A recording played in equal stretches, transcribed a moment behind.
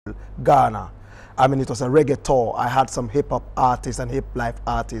Ghana. I mean, it was a reggae tour. I had some hip-hop artists and hip-life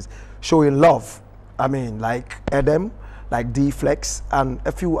artists showing love. I mean, like Edem, like D-Flex, and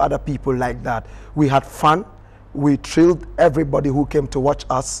a few other people like that. We had fun. We thrilled everybody who came to watch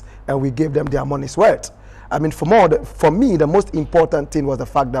us, and we gave them their money's worth. I mean, for me, the most important thing was the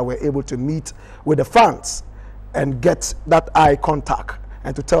fact that we're able to meet with the fans and get that eye contact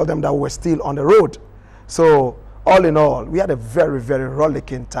and to tell them that we're still on the road. So, all in all, we had a very, very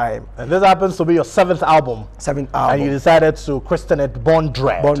rollicking time. And this happens to be your 7th album. 7th album. And you decided to christen it Born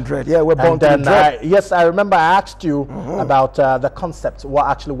Dread. Born Dread, yeah, we're born to dread. Yes, I remember I asked you about the concept, what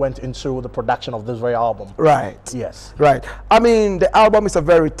actually went into the production of this very album. Right. Yes. Right. I mean, the album is a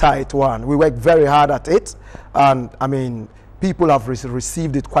very tight one. We worked very hard at it. And, I mean, people have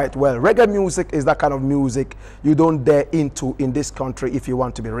received it quite well. Reggae music is that kind of music you don't dare into in this country if you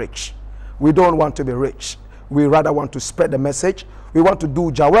want to be rich. We don't want to be rich. We rather want to spread the message. We want to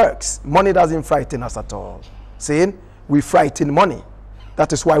do Jah works. Money doesn't frighten us at all. Seeing? We frighten money.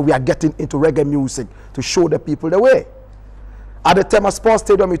 That is why we are getting into reggae music, to show the people the way. At the Tema Sports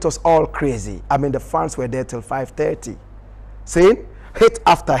Stadium, it was all crazy. I mean, the fans were there till 5:30. Seeing? Hit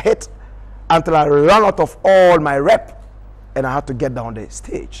after hit, until I ran out of all my rep, and I had to get down the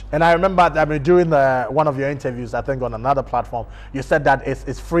stage. And I remember, I mean, during one of your interviews, I think on another platform, you said that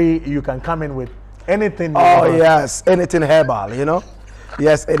it's free. You can come in with anything. Oh, yes, anything herbal, you know?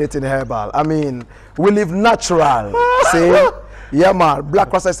 Yes, anything herbal. I mean, we live natural. See? Yeah, man.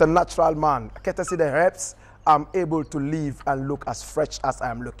 Blakk Rasta is a natural man. Can't you see the herbs? I'm able to live and look as fresh as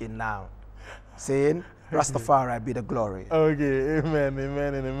I'm looking now. Saying, Rastafari be the glory. Okay, amen,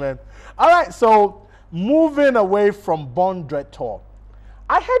 amen, and amen. All right, so moving away from Born Dread Tour,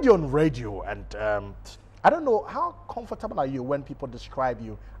 I heard you on radio, and I don't know, how comfortable are you when people describe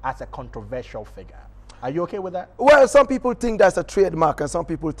you as a controversial figure? Are you okay with that? Well, some people think that's a trademark and some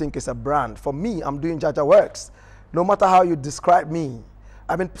people think it's a brand. For me, I'm doing Jah works. No matter how you describe me.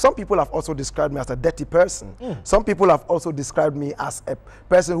 I mean, some people have also described me as a dirty person. Some people have also described me as a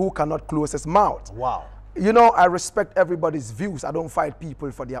person who cannot close his mouth. Wow. You know, I respect everybody's views. I don't fight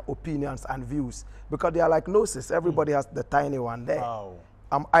people for their opinions and views because they are like noses. Everybody has the tiny one there. Wow.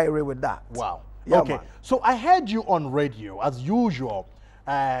 I'm irate with that. Wow. Yeah, okay, man. so I heard you on radio, as usual,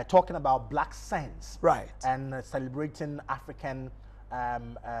 talking about black sense. Right. And celebrating African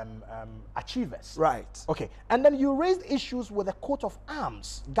achievers. Right. Okay, and then you raised issues with the coat of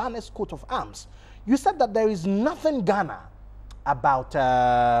arms, Ghana's coat of arms. You said that there is nothing Ghana about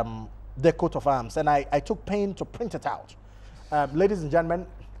the coat of arms, and I took pain to print it out. Ladies and gentlemen,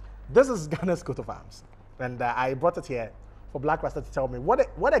 this is Ghana's coat of arms, and I brought it here for Blakk Rasta to tell me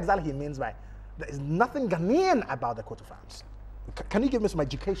what exactly he means by there is nothing Ghanaian about the coat of arms. Can you give me some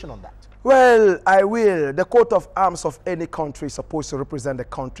education on that? Well, I will. The coat of arms of any country is supposed to represent the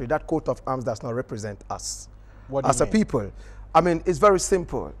country. That coat of arms does not represent us as a people. I mean, it's very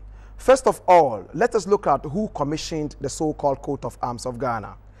simple. First of all, let us look at who commissioned the so-called coat of arms of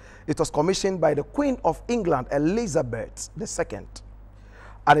Ghana. It was commissioned by the Queen of England, Elizabeth II.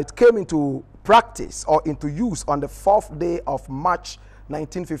 And it came into practice or into use on the 4th day of March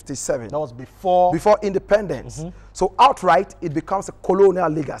 1957. That was before independence. So outright, it becomes a colonial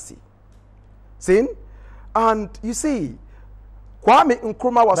legacy. See? And you see, Kwame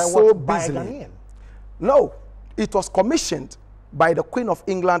Nkrumah was so busy. No, it was commissioned by the Queen of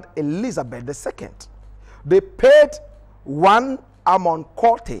England, Elizabeth II. They paid one Amon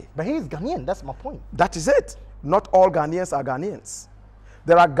Korte. But he is Ghanaian, that's my point. That is it. Not all Ghanaians are Ghanaians.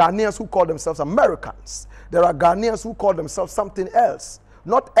 There are Ghanaians who call themselves Americans. There are Ghanaians who call themselves something else.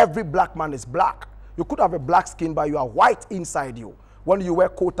 Not every black man is black. You could have a black skin, but you are white inside you when you wear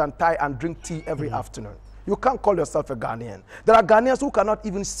coat and tie and drink tea every afternoon. You can't call yourself a Ghanaian. There are Ghanaians who cannot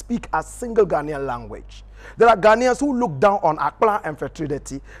even speak a single Ghanaian language. There are Ghanaians who look down on Akpla and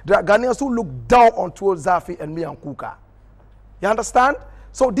Fertility. There are Ghanaians who look down on Tuo Zafi and Miankuka. You understand?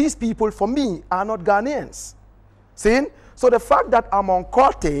 So these people, for me, are not Ghanaians. See? So the fact that Amon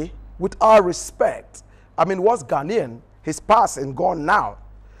Korte, with all respect, I mean, was Ghanaian, his past and gone now.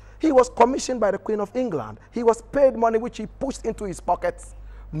 He was commissioned by the Queen of England. He was paid money which he pushed into his pockets,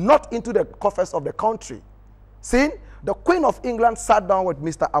 not into the coffers of the country. See? The Queen of England sat down with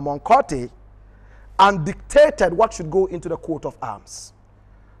Mr. Amon Korte and dictated what should go into the coat of arms.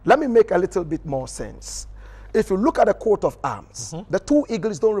 Let me make a little bit more sense. If you look at the coat of arms, the 2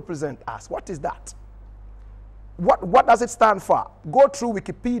 eagles don't represent us. What is that? What does it stand for? Go through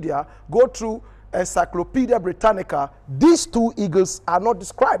Wikipedia, go through Encyclopedia Britannica. These 2 eagles are not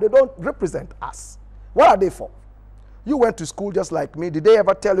described. They don't represent us. What are they for? You went to school just like me. Did they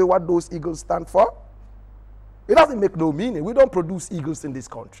ever tell you what those eagles stand for? It doesn't make no meaning. We don't produce eagles in this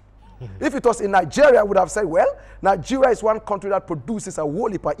country. If it was in Nigeria, I would have said, well, Nigeria is one country that produces a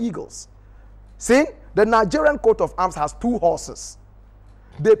whole heap of eagles. See, the Nigerian coat of arms has 2 horses.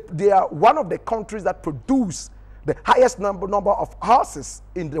 They are one of the countries that produce the highest number of horses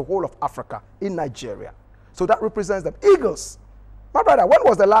in the whole of Africa, in Nigeria. So that represents them. Eagles. My brother, when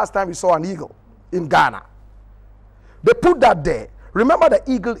was the last time you saw an eagle in Ghana? They put that there. Remember, the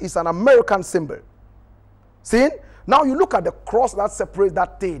eagle is an American symbol. See? Now you look at the cross that separates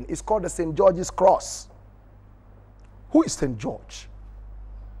that thing. It's called the St. George's Cross. Who is St. George?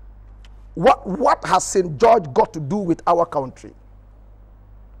 What has St. George got to do with our country?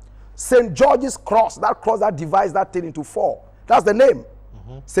 St. George's Cross, that cross that divides that thing into 4. That's the name.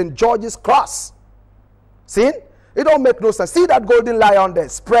 St. George's Cross. See? It don't make no sense. See that golden lion there,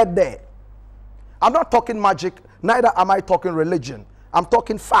 spread there. I'm not talking magic, neither am I talking religion. I'm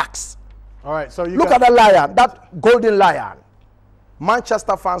talking facts. All right, so you look at the lion, that golden lion.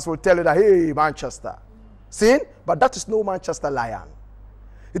 Manchester fans will tell you that, hey, Manchester. See? But that is no Manchester lion.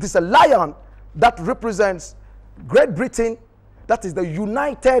 It is a lion that represents Great Britain. That is the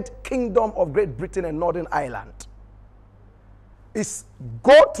United Kingdom of Great Britain and Northern Ireland.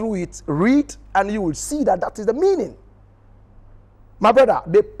 Go through it, read, and you will see that that is the meaning. My brother,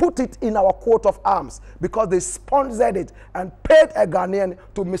 they put it in our coat of arms because they sponsored it and paid a Ghanaian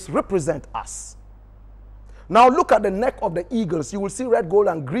to misrepresent us. Now look at the neck of the eagles. You will see red, gold,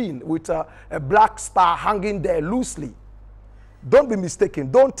 and green with a black star hanging there loosely. Don't be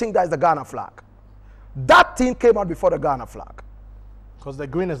mistaken. Don't think that is the Ghana flag. That thing came out before the Ghana flag. Because the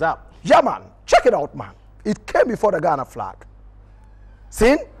green is up. Yeah, man. Check it out, man. It came before the Ghana flag.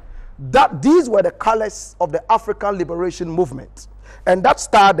 See? These were the colors of the African Liberation Movement. And that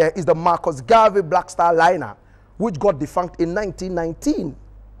star there is the Marcus Garvey Black Star liner, which got defunct in 1919,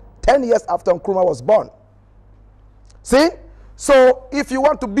 10 years after Nkrumah was born. See? So if you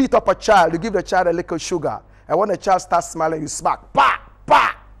want to beat up a child, you give the child a little sugar. And when the child starts smiling, you smack. Pa!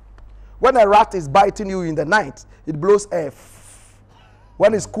 Pa! When a rat is biting you in the night, it blows air.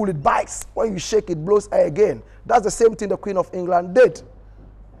 When it's cool, it bites. When you shake, it blows air again. That's the same thing the Queen of England did.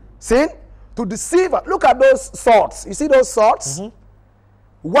 See? To deceive her. Look at those swords. You see those swords?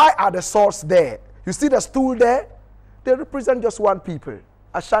 Why are the swords there? You see the stool there? They represent just one people,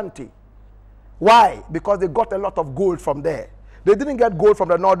 Ashanti. Why? Because they got a lot of gold from there. They didn't get gold from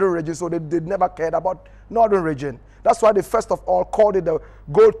the northern region, so they never cared about northern region. That's why they first of all called it the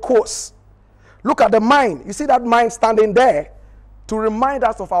Gold Coast. Look at the mine. You see that mine standing there? To remind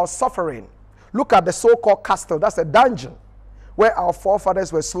us of our suffering. Look at the so-called castle. That's a dungeon where our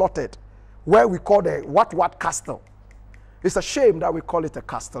forefathers were slaughtered, where we call the what castle. It's a shame that we call it a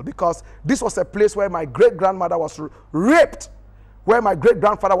castle, because this was a place where my great-grandmother was raped, where my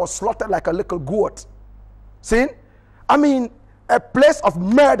great-grandfather was slaughtered like a little goat. See? I mean, a place of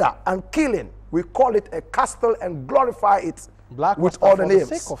murder and killing. We call it a castle and glorify it Blakk with Rasta, all the names. For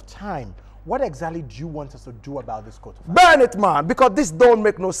the sake of time, what exactly do you want us to do about this coat of arms? Burn it, man, because this don't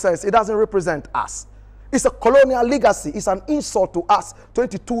make no sense. It doesn't represent us. It's a colonial legacy. It's an insult to us,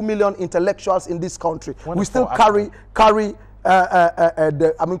 22 million intellectuals in this country. Wonderful. We still carry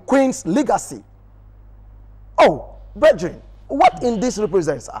Queen's legacy. Oh, brethren, what in this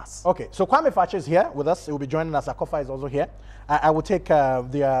represents us? Okay, so Kwame Fache is here with us. He will be joining us. Akofa is also here. I will take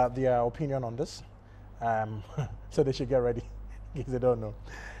their opinion on this, so they should get ready, in case they don't know.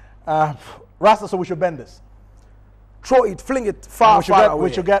 Rasta, so we should bend this. Throw it, fling it far away.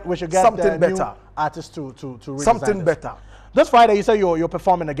 We should get something better. New artists to something this. better. This Friday, you say you're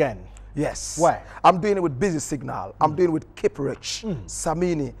performing again. Yes. Where? I'm doing it with Busy Signal. I'm doing it with Kip Rich,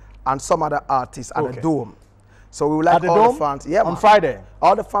 Samini, and some other artists at the Dome. So we would like all the fans. Yeah, on Friday.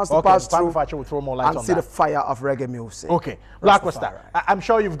 All the fans to pass through will throw more light and on see that. the fire of reggae music. Okay. Blakk Rasta, I'm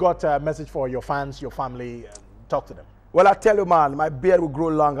sure you've got a message for your fans, your family. Talk to them. Well, I tell you, man, my beard will grow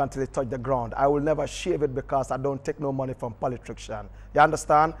long until it touch the ground. I will never shave it because I don't take no money from politicians. You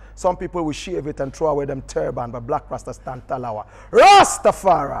understand? Some people will shave it and throw away them turban, but Blakk Rasta stand talawa.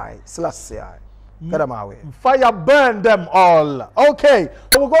 Rastafari, Selassie. Get them away. Fire burn them all. Okay,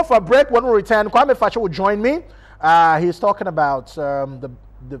 so we'll go for a break. When we return, Kwame Fache will join me. He's talking about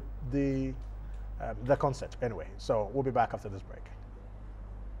the concert. Anyway, so we'll be back after this break.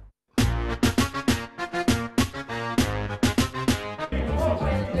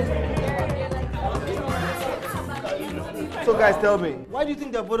 So guys, tell me, why do you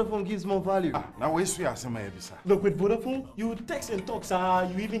think that Vodafone gives more value? Now where's we are somewhere, sir? Look, with Vodafone, you text and talk, sir.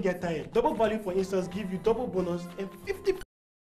 You even get tired. Double value, for instance, give you double bonus and 50